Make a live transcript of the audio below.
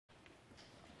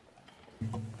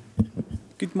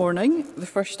Good morning. The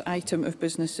first item of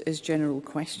business is general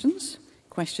questions.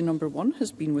 Question number 1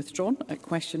 has been withdrawn. At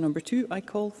question number 2, I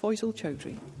call Faisal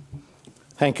Chowdhury.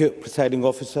 Thank you, Presiding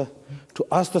Officer. To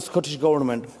ask the Scottish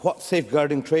Government what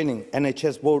safeguarding training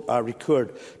NHS Board are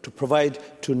required to provide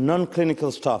to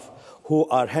non-clinical staff who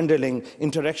are handling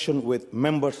interaction with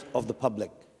members of the public.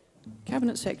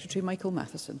 Cabinet Secretary Michael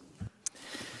Matheson.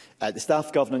 The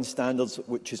staff governance standards,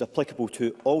 which is applicable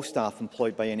to all staff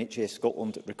employed by NHS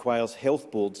Scotland, requires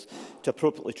health boards to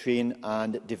appropriately train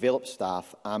and develop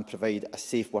staff and provide a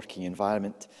safe working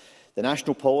environment. The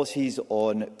national policies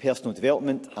on personal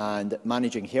development and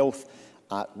managing health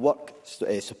at work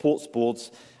supports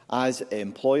boards as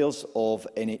employers of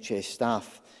NHS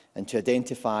staff and to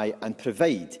identify and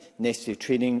provide necessary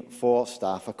training for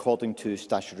staff according to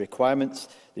statutory requirements,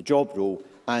 the job role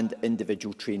and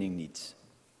individual training needs.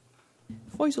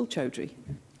 Faisal Chowdhury.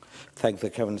 Thank the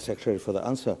Cabinet Secretary for the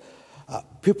answer.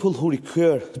 People who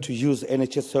require to use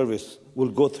NHS service will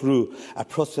go through a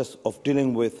process of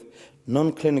dealing with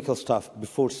non-clinical staff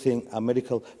before seeing a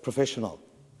medical professional.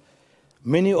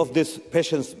 Many of these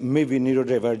patients may be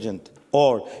neurodivergent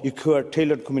or require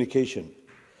tailored communication.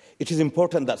 It is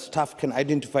important that staff can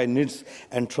identify needs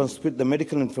and transmit the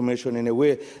medical information in a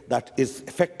way that is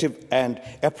effective and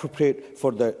appropriate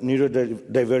for the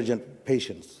neurodivergent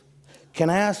patients. Can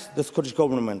I ask the Scottish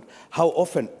Government how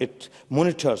often it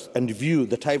monitors and reviews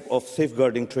the type of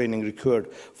safeguarding training required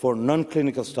for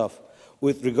non-clinical staff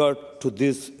with regard to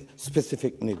these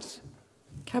specific needs?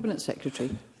 Cabinet Secretary.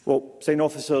 Well, Presiding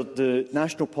Officer, the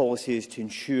national policy is to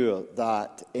ensure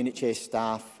that NHS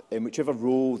staff, in whichever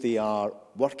role they are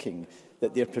working,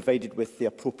 that they are provided with the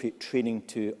appropriate training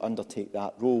to undertake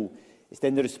that role. It's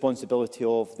then the responsibility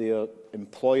of their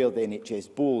employer, the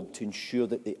NHS Board, to ensure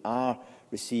that they are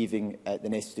receiving the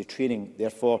necessary training.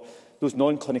 Therefore, those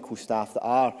non-clinical staff that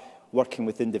are working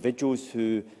with individuals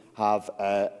who have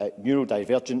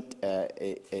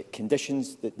neurodivergent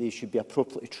conditions, that they should be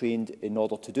appropriately trained in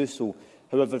order to do so.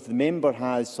 However, if the member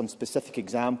has some specific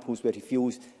examples where he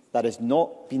feels that has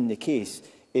not been the case,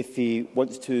 if he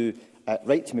wants to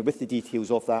write to me with the details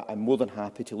of that, I'm more than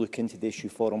happy to look into the issue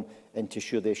for him and to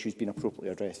ensure the issue has been appropriately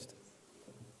addressed.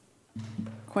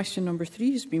 Question number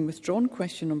 3 has been withdrawn.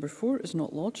 Question number 4 is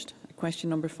not lodged. Question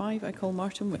number 5, I call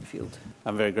Martin Whitfield.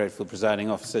 I'm very grateful, Presiding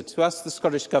Officer, to ask the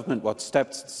Scottish Government what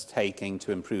steps it's taking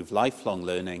to improve lifelong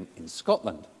learning in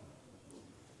Scotland.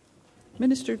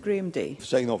 Minister Graham Day.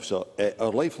 Presiding Officer,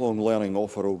 our lifelong learning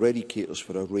offer already caters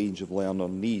for a range of learner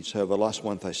needs. However, last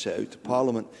month I set out to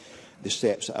Parliament the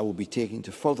steps that I will be taking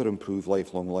to further improve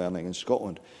lifelong learning in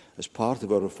Scotland. As part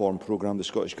of our reform programme, the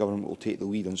Scottish Government will take the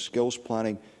lead on skills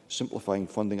planning, simplifying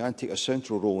funding and take a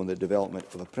central role in the development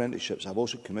of apprenticeships. I've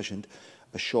also commissioned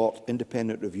a short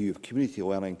independent review of community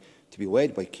learning to be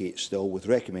led by Kate Still, with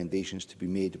recommendations to be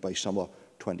made by summer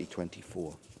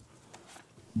 2024.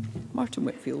 Martin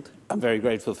Whitfield. I'm very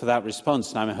grateful for that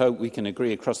response, and I hope we can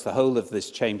agree across the whole of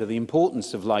this chamber the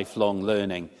importance of lifelong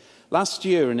learning. Last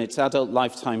year, in its Adult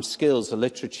Lifetime Skills, a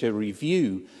literature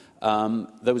review,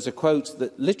 there was a quote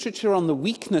that literature on the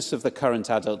weakness of the current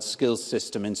adult skills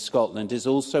system in Scotland is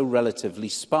also relatively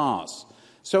sparse.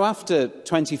 So after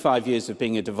 25 years of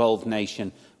being a devolved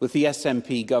nation, with the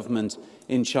SNP government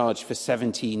in charge for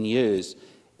 17 years,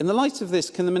 in the light of this,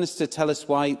 can the Minister tell us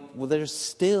why there are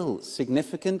still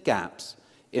significant gaps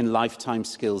in lifetime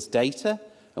skills data,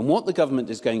 and what the government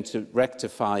is going to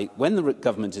rectify, when the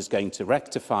government is going to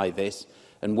rectify this,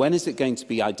 and when is it going to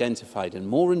be identified, and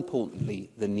more importantly,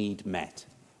 the need met?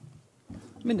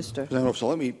 Minister. Officer,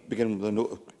 let me begin with a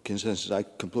note of consensus. I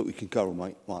completely concur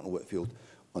with Martin Whitfield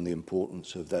on the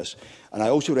importance of this. And I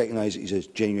also recognise that he has a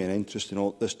genuine interest in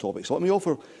all this topic. So let me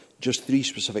offer just 3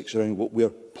 specifics around what we are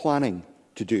planning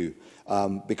to do,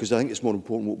 because I think it's more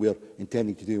important what we are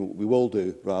intending to do and what we will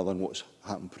do rather than what's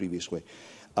happened previously.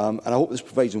 And I hope this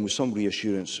provides them with some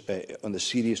reassurance on the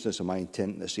seriousness of my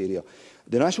intent in this area.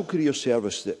 The National Career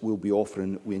Service that we'll be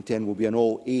offering, we intend, will be an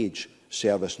all-age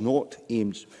service, not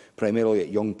aimed primarily at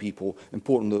young people.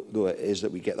 Important though it is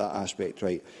that we get that aspect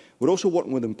right. We're also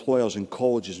working with employers and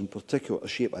colleges in particular to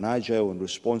shape an agile and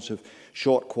responsive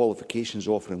short qualifications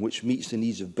offering which meets the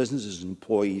needs of businesses and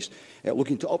employees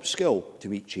looking to upskill to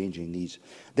meet changing needs.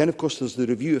 Then, of course, there's the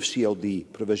review of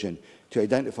CLD provision to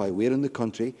identify where in the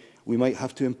country we might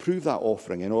have to improve that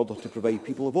offering in order to provide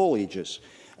people of all ages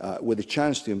with a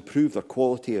chance to improve their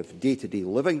quality of day-to-day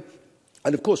living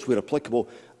and, of course, where applicable,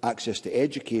 access to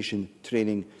education,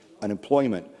 training and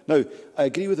employment. Now, I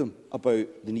agree with him about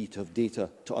the need to have data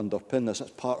to underpin this.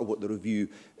 That's part of what the review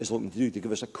is looking to do, to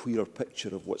give us a clearer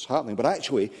picture of what's happening. But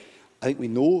actually, I think we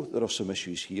know there are some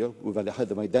issues here. We've had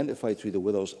them identified through the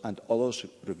Withers and others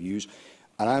reviews.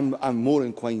 And I'm more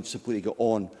inclined simply to get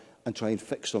on and try and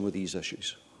fix some of these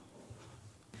issues.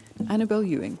 Annabel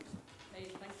Ewing.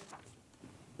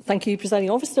 Thank you, Presiding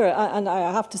Officer. And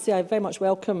I have to say I very much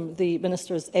welcome the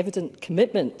Minister's evident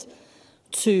commitment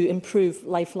to improve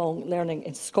lifelong learning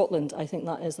in Scotland. I think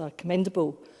that is a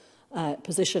commendable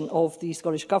position of the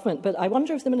Scottish Government. But I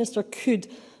wonder if the Minister could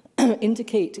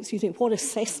indicate, what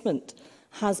assessment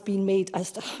has been made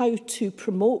as to how to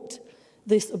promote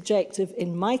this objective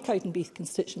in my Cowdenbeath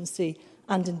constituency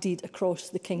and indeed across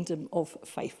the Kingdom of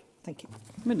Fife. Thank you.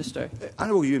 Minister.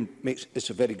 Annabel Ewing makes it's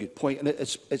a very good point, and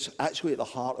it's actually at the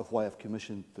heart of why I've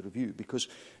commissioned the review, because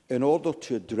in order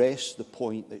to address the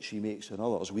point that she makes and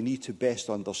others, we need to best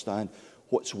understand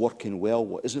what's working well,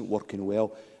 what isn't working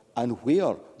well, and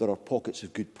where there are pockets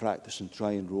of good practice and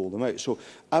try and roll them out. So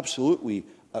absolutely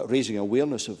raising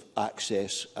awareness of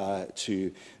access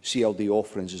to CLD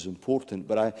offerings is important,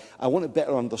 but I want to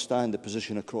better understand the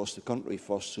position across the country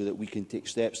first so that we can take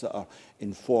steps that are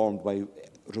informed by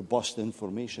robust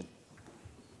information.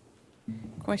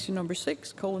 Question number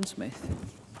 6, Colin Smith.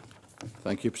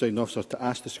 Thank you, Presiding Officer. To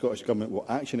ask the Scottish Government what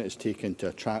action it has taken to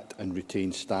attract and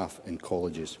retain staff in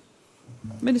colleges.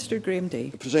 Minister Graham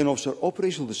Day. Presiding Officer,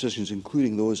 operational decisions,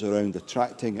 including those around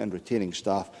attracting and retaining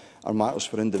staff, are matters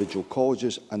for individual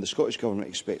colleges, and the Scottish Government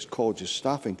expects colleges'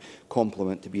 staffing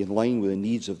complement to be in line with the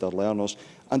needs of their learners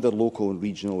and their local and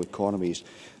regional economies.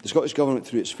 The Scottish Government,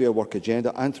 through its Fair Work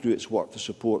agenda and through its work to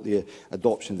support the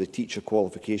adoption of the teacher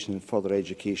qualification and further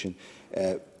education,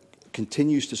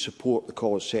 continues to support the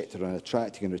college sector in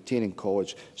attracting and retaining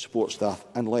college support staff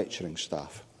and lecturing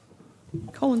staff.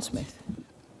 Colin Smith.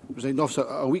 Presiding Officer,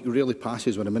 a week rarely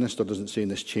passes when a Minister doesn't say in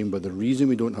this chamber the reason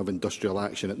we don't have industrial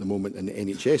action at the moment in the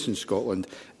NHS in Scotland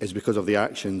is because of the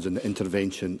actions and the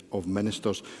intervention of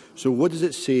ministers. So what does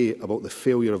it say about the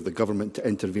failure of the Government to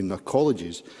intervene in our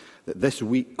colleges that this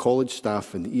week college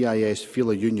staff and the EIS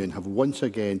Fila Union have once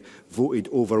again voted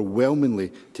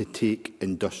overwhelmingly to take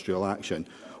industrial action?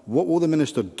 What will the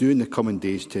Minister do in the coming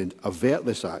days to avert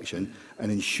this action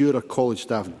and ensure our college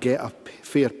staff get a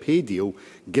fair pay deal,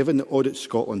 given that Audit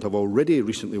Scotland have already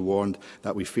recently warned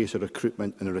that we face a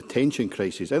recruitment and a retention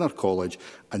crisis in our college,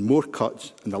 and more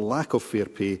cuts and the lack of fair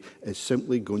pay is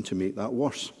simply going to make that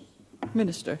worse?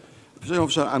 Minister. Presiding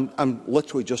Officer, I'm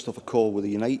literally just off a call with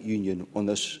the Unite Union on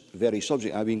this very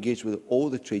subject. I've engaged with all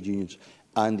the trade unions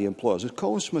and the employers. As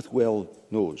Colin Smith well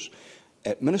knows,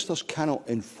 ministers cannot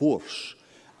enforce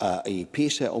a pay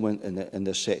settlement in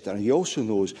this sector. And he also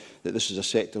knows that this is a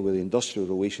sector where the industrial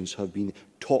relations have been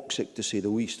toxic, to say the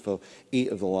least, for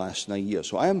 8 of the last 9 years.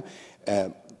 So I am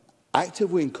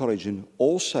actively encouraging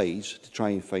all sides to try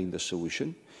and find a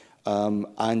solution.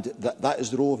 And that is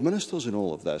the role of ministers in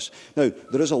all of this. Now,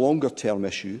 there is a longer-term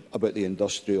issue about the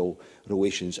industrial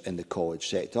relations in the college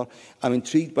sector. I'm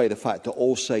intrigued by the fact that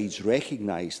all sides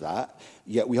recognise that,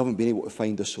 yet we haven't been able to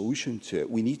find a solution to it.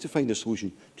 We need to find a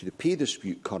solution to the pay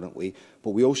dispute currently,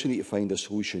 but we also need to find a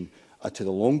solution to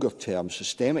the longer-term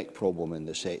systemic problem in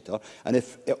the sector. And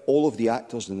if all of the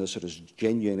actors in this are as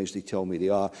genuine as they tell me they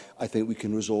are, I think we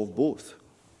can resolve both.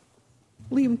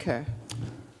 Liam Kerr.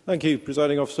 Thank you,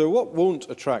 Presiding Officer. What won't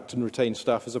attract and retain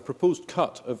staff is a proposed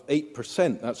cut of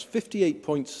 8%. That's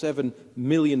 £58.7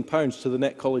 million to the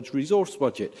Net College resource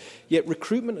budget. Yet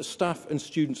recruitment of staff and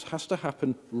students has to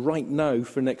happen right now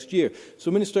for next year. So,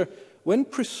 Minister, when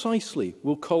precisely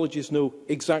will colleges know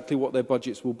exactly what their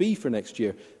budgets will be for next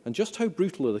year, and just how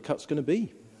brutal are the cuts going to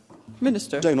be?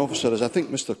 Minister. Presiding Officer, as I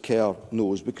think Mr Kerr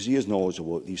knows, because he is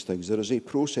knowledgeable about these things, there is a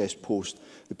process post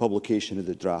the publication of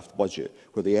the draft budget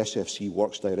where the SFC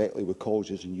works directly with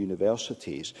colleges and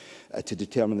universities to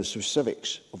determine the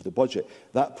specifics of the budget.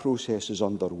 That process is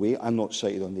underway. I'm not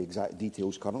cited on the exact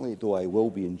details currently, though I will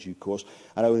be in due course,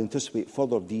 and I would anticipate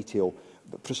further detail,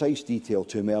 precise detail,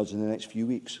 to emerge in the next few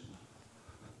weeks.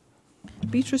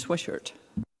 Beatrice Wishart.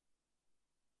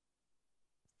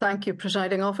 Thank you,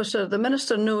 Presiding Officer. The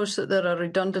Minister knows that there are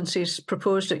redundancies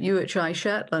proposed at UHI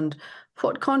Shetland.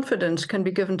 What confidence can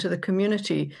be given to the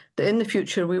community that in the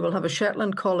future we will have a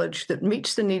Shetland college that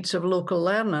meets the needs of local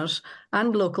learners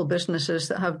and local businesses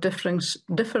that have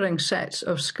differing sets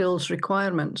of skills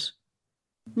requirements?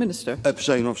 Minister.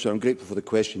 Presiding Officer, I'm grateful for the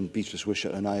question. Beatrice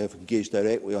Wishart and I have engaged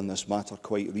directly on this matter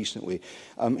quite recently.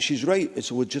 She's right, it's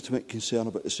a legitimate concern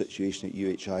about the situation at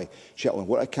UHI Shetland.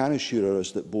 What I can assure her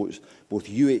is that both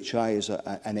UHI as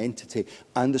an entity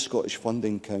and the Scottish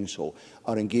Funding Council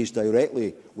are engaged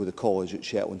directly with the college at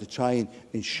Shetland to try and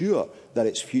ensure that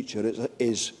its future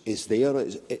is there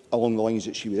along the lines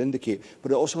that she would indicate,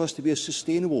 but it also has to be a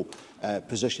sustainable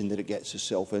position that it gets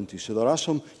itself into. So there are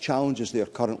some challenges there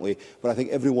currently, but I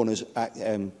think everyone is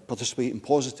participating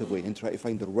positively in trying to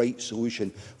find the right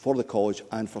solution for the college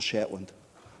and for Shetland.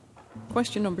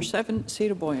 Question number 7,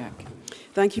 Sarah Boyack.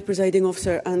 Thank you, Presiding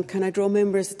Officer. And can I draw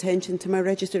members' attention to my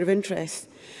register of interest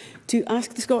to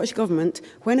ask the Scottish Government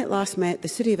when it last met the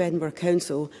City of Edinburgh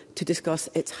Council to discuss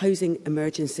its housing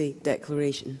emergency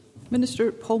declaration?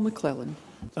 Minister Paul McClellan.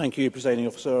 Thank you, Presiding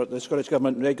Officer. The Scottish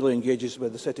Government regularly engages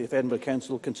with the City of Edinburgh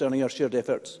Council concerning our shared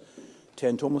efforts to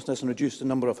end homelessness and reduce the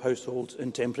number of households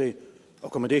in temporary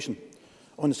accommodation.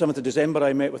 On the 7th of December,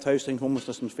 I met with Housing,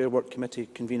 Homelessness and Fair Work Committee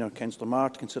convener Councillor Marr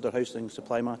to consider housing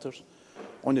supply matters.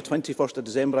 On the 21st of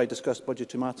December, I discussed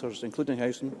budgetary matters, including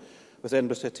housing, with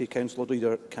Edinburgh City Council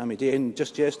leader Cammy Day. And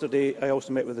just yesterday, I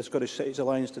also met with the Scottish Cities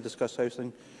Alliance to discuss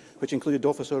housing, which included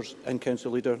officers and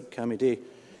Council leader Cammy Day.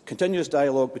 Continuous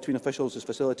dialogue between officials is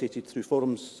facilitated through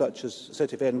forums such as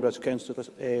City of Edinburgh's Council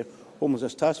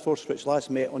Homelessness Task Force, which last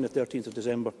met on the 13th of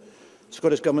December.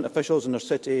 Scottish Government officials and their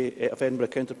City of Edinburgh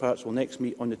counterparts will next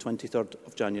meet on the 23rd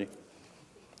of January.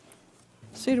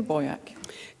 Sarah Boyack.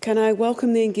 Can I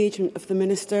welcome the engagement of the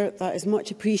Minister? That is much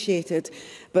appreciated.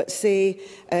 But say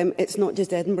it's not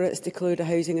just Edinburgh that's declared a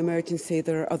housing emergency.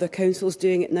 There are other councils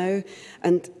doing it now.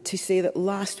 And to say that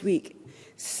last week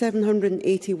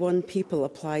 781 people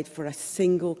applied for a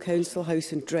single council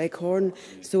house in Dreghorn,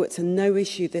 so it's a now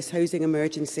issue, this housing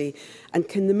emergency. And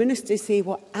can the Minister say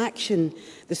what action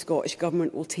the Scottish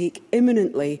Government will take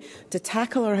imminently to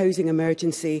tackle our housing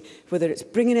emergency, whether it's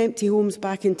bringing empty homes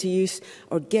back into use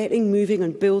or getting moving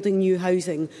and building new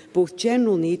housing, both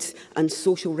general needs and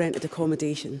social rented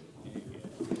accommodation?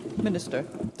 Minister.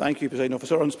 Thank you, Presiding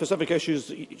Officer. On specific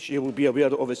issues, you will be aware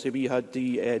that obviously we had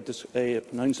the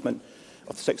announcement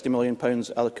of £60 million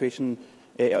allocation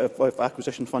of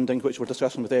acquisition funding, which we're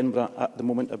discussing with Edinburgh at the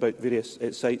moment about various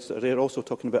sites that are there, also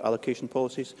talking about allocation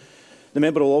policies. The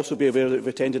member will also be aware that we've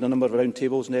attended a number of round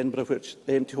tables in Edinburgh, which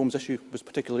the empty homes issue was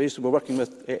particularly raised. So we're working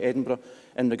with Edinburgh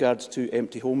in regards to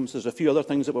empty homes. There's a few other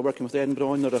things that we're working with Edinburgh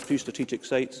on. There are a few strategic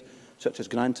sites, such as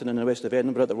Granton in the west of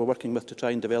Edinburgh, that we're working with to try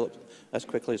and develop as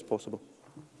quickly as possible.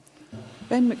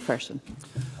 Ben McPherson.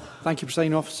 Thank you,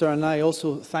 Presiding Officer, and I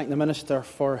also thank the Minister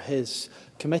for his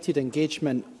committed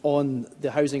engagement on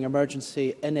the housing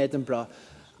emergency in Edinburgh,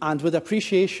 and with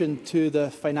appreciation to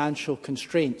the financial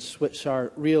constraints which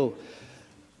are real.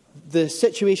 The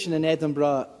situation in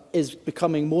Edinburgh is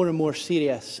becoming more and more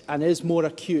serious and is more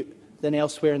acute than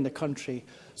elsewhere in the country.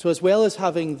 So as well as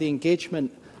having the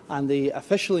engagement and the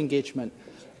official engagement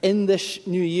in this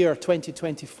new year,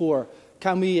 2024,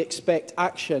 can we expect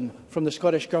action from the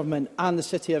Scottish Government and the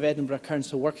City of Edinburgh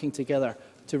Council working together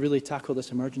to really tackle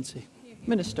this emergency?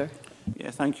 Minister. Yeah,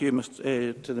 thank you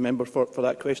to the member for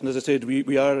that question. As I said,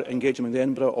 we are engaging with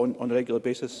Edinburgh on a regular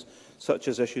basis, such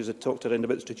as issues that talked around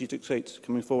about strategic sites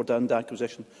coming forward and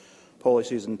acquisition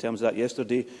policies in terms of that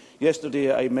yesterday.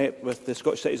 Yesterday I met with the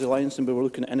Scottish Cities Alliance and we were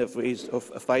looking at innovative ways of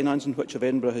financing which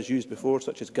Edinburgh has used before,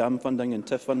 such as GAM funding and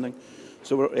TIF funding.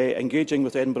 So we're engaging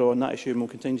with Edinburgh on that issue and we'll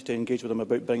continue to engage with them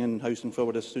about bringing housing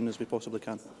forward as soon as we possibly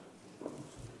can.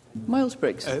 Miles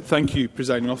Briggs. Thank you,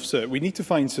 Presiding Officer. We need to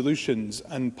find solutions,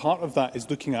 and part of that is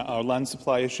looking at our land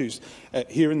supply issues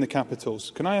here in the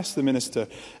capitals. Can I ask the Minister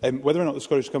whether or not the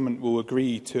Scottish Government will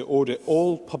agree to audit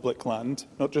all public land,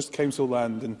 not just council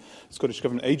land and Scottish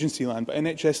Government agency land, but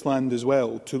NHS land as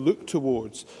well, to look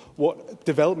towards what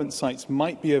development sites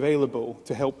might be available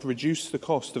to help reduce the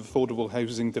cost of affordable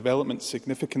housing development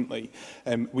significantly?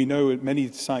 We know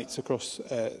many sites across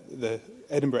the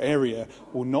Edinburgh area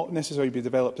will not necessarily be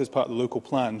developed as part of the local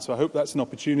plan. So I hope that's an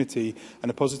opportunity and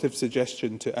a positive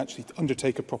suggestion to actually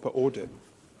undertake a proper audit.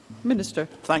 Minister.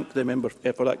 Thank the member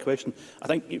for that question. I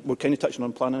think we're kind of touching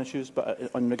on planning issues, but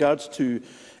in regards to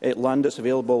land that's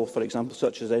available, for example,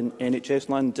 such as NHS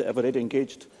land, I've already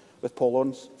engaged with Paul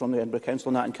Lawrence from the Edinburgh Council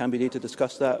on that and Camby Day to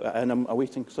discuss that, and I'm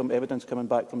awaiting some evidence coming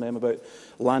back from them about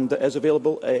land that is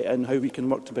available and how we can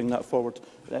work to bring that forward,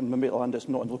 and maybe land that's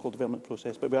not in the local development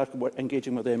process, but we are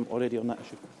engaging with them already on that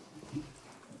issue.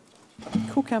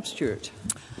 Co-Cab Stewart.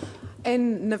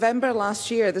 In November last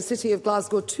year, the City of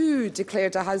Glasgow too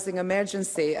declared a housing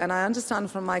emergency, and I understand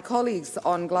from my colleagues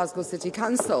on Glasgow City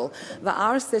Council that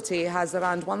our city has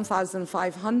around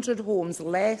 1,500 homes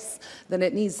less than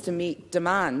it needs to meet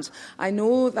demand. I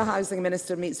know the Housing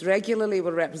Minister meets regularly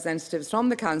with representatives from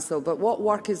the Council, but what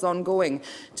work is ongoing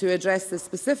to address the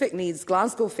specific needs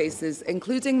Glasgow faces,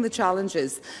 including the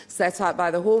challenges set out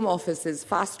by the Home Office's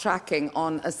fast-tracking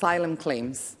on asylum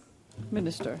claims?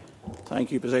 Minister.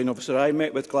 Thank you, Presiding Officer. I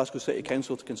met with Glasgow City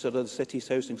Council to consider the city's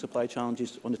housing supply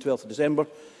challenges on the 12th of December.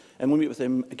 And we'll meet with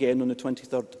him again on the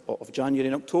 23rd of January.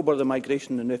 In October, the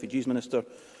Migration and Refugees Minister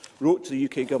wrote to the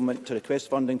UK Government to request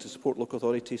funding to support local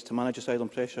authorities to manage asylum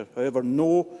pressure. However,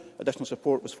 no additional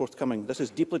support was forthcoming. This is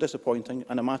deeply disappointing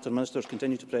and a matter ministers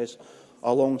continue to press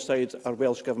alongside our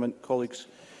Welsh Government colleagues.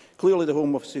 Clearly, the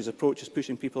Home Office's approach is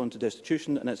pushing people into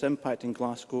destitution, and its impact in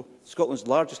Glasgow, Scotland's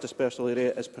largest dispersal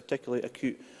area, is particularly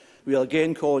acute. We will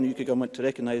again call on the UK Government to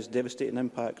recognise the devastating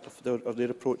impact of their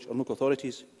approach on local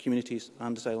authorities, communities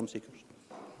and asylum seekers.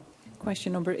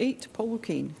 Question number 8, Paul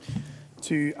O'Kane.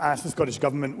 To ask the Scottish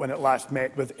Government when it last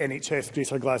met with NHS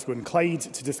Greater Glasgow and Clyde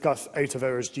to discuss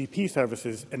out-of-hours GP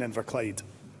services in Inverclyde.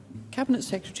 Cabinet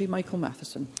Secretary Michael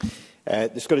Matheson.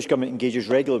 The Scottish Government engages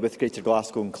regularly with Greater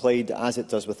Glasgow and Clyde, as it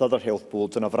does with other health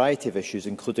boards, on a variety of issues,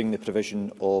 including the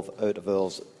provision of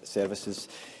out-of-hours services.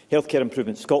 Healthcare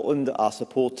Improvement Scotland are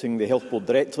supporting the Health Board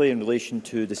directly in relation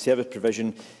to the service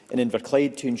provision in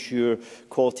Inverclyde to ensure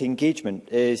quality engagement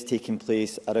is taking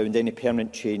place around any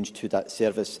permanent change to that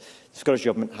service. The Scottish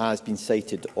Government has been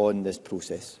cited on this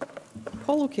process.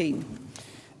 Paul O'Kane.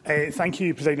 Thank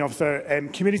you, Presiding Officer.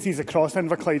 Communities across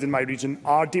Inverclyde and my region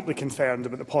are deeply concerned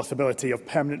about the possibility of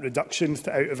permanent reductions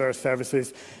to out-of-hours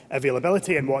services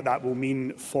availability and what that will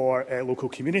mean for local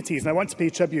communities. And I want to pay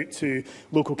tribute to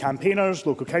local campaigners,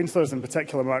 local councillors, in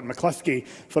particular Martin McCluskey,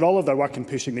 for all of their work in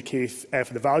pushing the case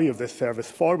for the value of this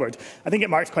service forward. I think it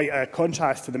marks quite a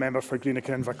contrast to the member for Greenock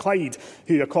and Inverclyde,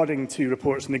 who, according to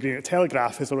reports in the Greenock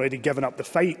Telegraph, has already given up the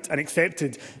fight and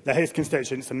accepted that his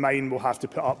constituents and mine will have to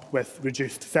put up with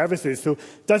reduced services. So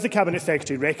does the Cabinet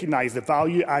Secretary recognise the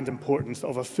value and importance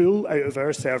of a full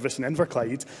out-of-hours service in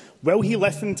Inverclyde? Will he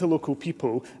listen to local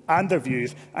people and their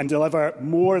views and deliver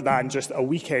more than just a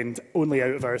weekend-only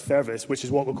out-of-hours service, which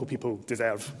is what local people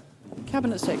deserve?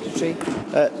 Cabinet Secretary.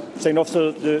 Presiding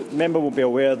Officer, the member will be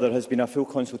aware there has been a full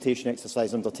consultation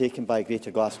exercise undertaken by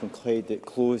Greater Glasgow and Clyde that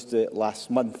closed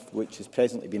last month, which has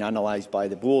presently been analysed by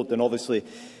the board. And obviously,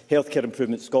 Healthcare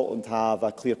Improvement Scotland have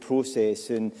a clear process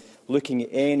in looking at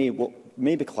any what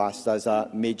may be classed as a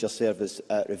major service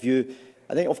review.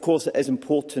 I think, of course, it is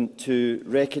important to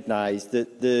recognise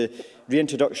that the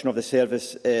reintroduction of the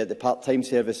service, the part-time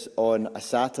service on a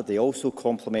Saturday, also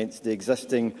complements the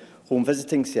existing home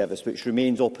visiting service, which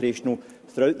remains operational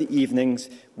throughout the evenings,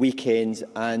 weekends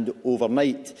and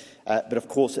overnight. But, of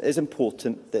course, it is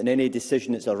important that in any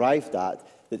decision that's arrived at,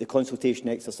 that the consultation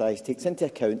exercise takes into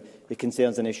account the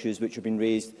concerns and issues which have been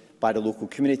raised by the local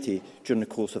community during the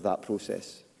course of that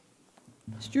process.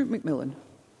 Stuart McMillan.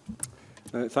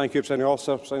 Thank you, Presiding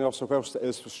Officer. Presiding Officer, whilst it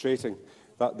is frustrating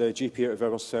that the GP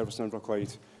out-of-hours service in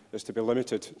Inverclyde is to be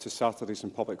limited to Saturdays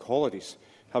and public holidays,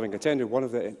 having attended one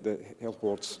of the Health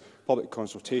Board's public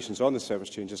consultations on the service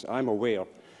changes, I am aware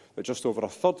that just over a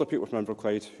third of people from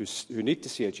Inverclyde who need to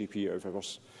see a GP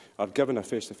out-of-hours are given a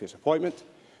face-to-face appointment,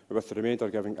 with the remainder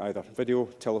giving either video,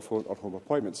 telephone or home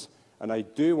appointments. And I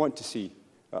do want to see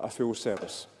a full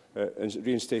service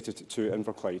reinstated to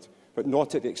Inverclyde, but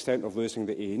not at the extent of losing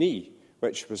the A&E,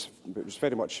 which was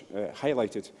very much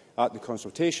highlighted at the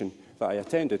consultation that I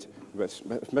attended. If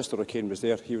Mr O'Kane was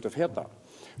there, he would have heard that.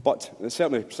 But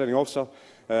certainly, Presiding Officer,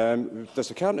 does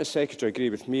the Cabinet Secretary agree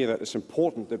with me that it's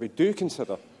important that we do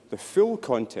consider the full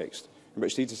context in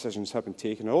which these decisions have been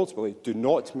taken and ultimately do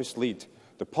not mislead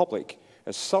the public,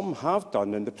 as some have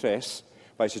done in the press,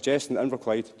 by suggesting that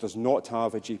Inverclyde does not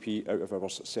have a GP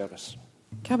out-of-hours service?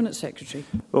 Cabinet Secretary.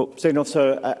 Well, Presiding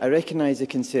Officer, I recognise the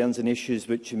concerns and issues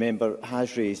which the member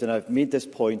has raised, and I've made this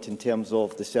point in terms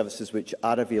of the services which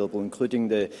are available, including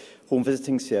the home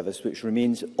visiting service, which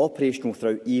remains operational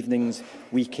throughout evenings,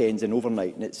 weekends and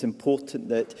overnight. And it's important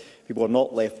that people are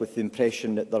not left with the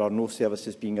impression that there are no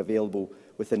services being available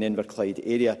within the Inverclyde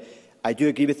area. I do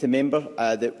agree with the member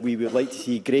that we would like to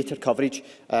see greater coverage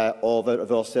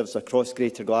of our service across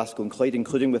Greater Glasgow and Clyde,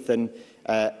 including within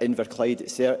Inverclyde,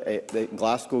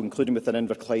 Glasgow, including within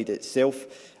Inverclyde itself.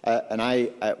 And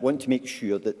I want to make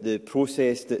sure that the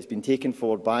process that's been taken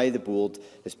forward by the board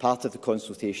as part of the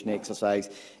consultation exercise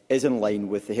is in line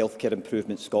with the Healthcare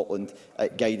Improvement Scotland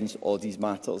guidance on these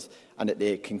matters. And at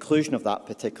the conclusion of that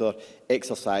particular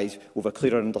exercise, we have a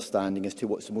clearer understanding as to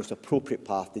what's the most appropriate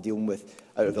path to dealing with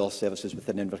out-of-hours services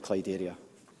within the Inverclyde area.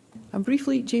 And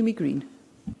briefly, Jamie Green.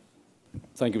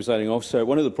 Thank you, Presiding Officer.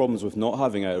 One of the problems with not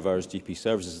having out-of-hours GP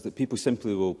services is that people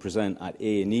simply will present at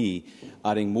A&E,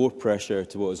 adding more pressure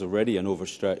to what is already an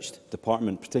overstretched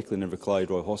department, particularly in Inverclyde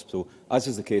Royal Hospital, as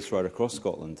is the case right across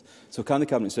Scotland. So can the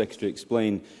Cabinet Secretary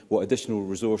explain what additional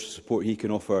resource support he can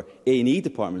offer A&E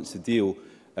departments to deal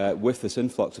with this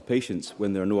influx of patients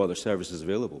when there are no other services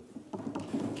available?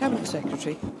 Cabinet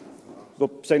Secretary. Well,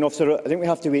 Presiding Officer, I think we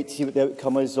have to wait to see what the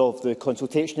outcome is of the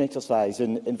consultation exercise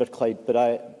in Inverclyde, but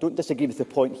I don't disagree with the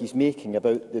point he's making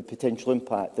about the potential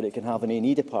impact that it can have on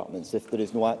A&E departments if there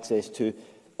is no access to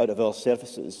out-of-hours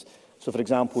services. So, for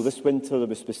example, this winter there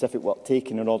was specific work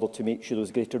taken in order to make sure there was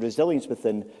greater resilience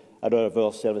within our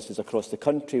out-of-hours services across the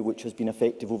country, which has been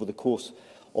effective over the course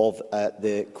of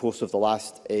the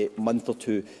last month or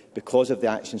two because of the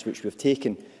actions which we have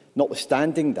taken.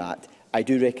 Notwithstanding that, I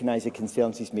do recognise the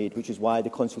concerns he's made, which is why the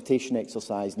consultation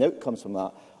exercise and outcomes from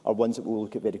that are ones that we will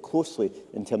look at very closely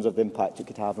in terms of the impact it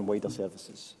could have on wider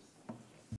services.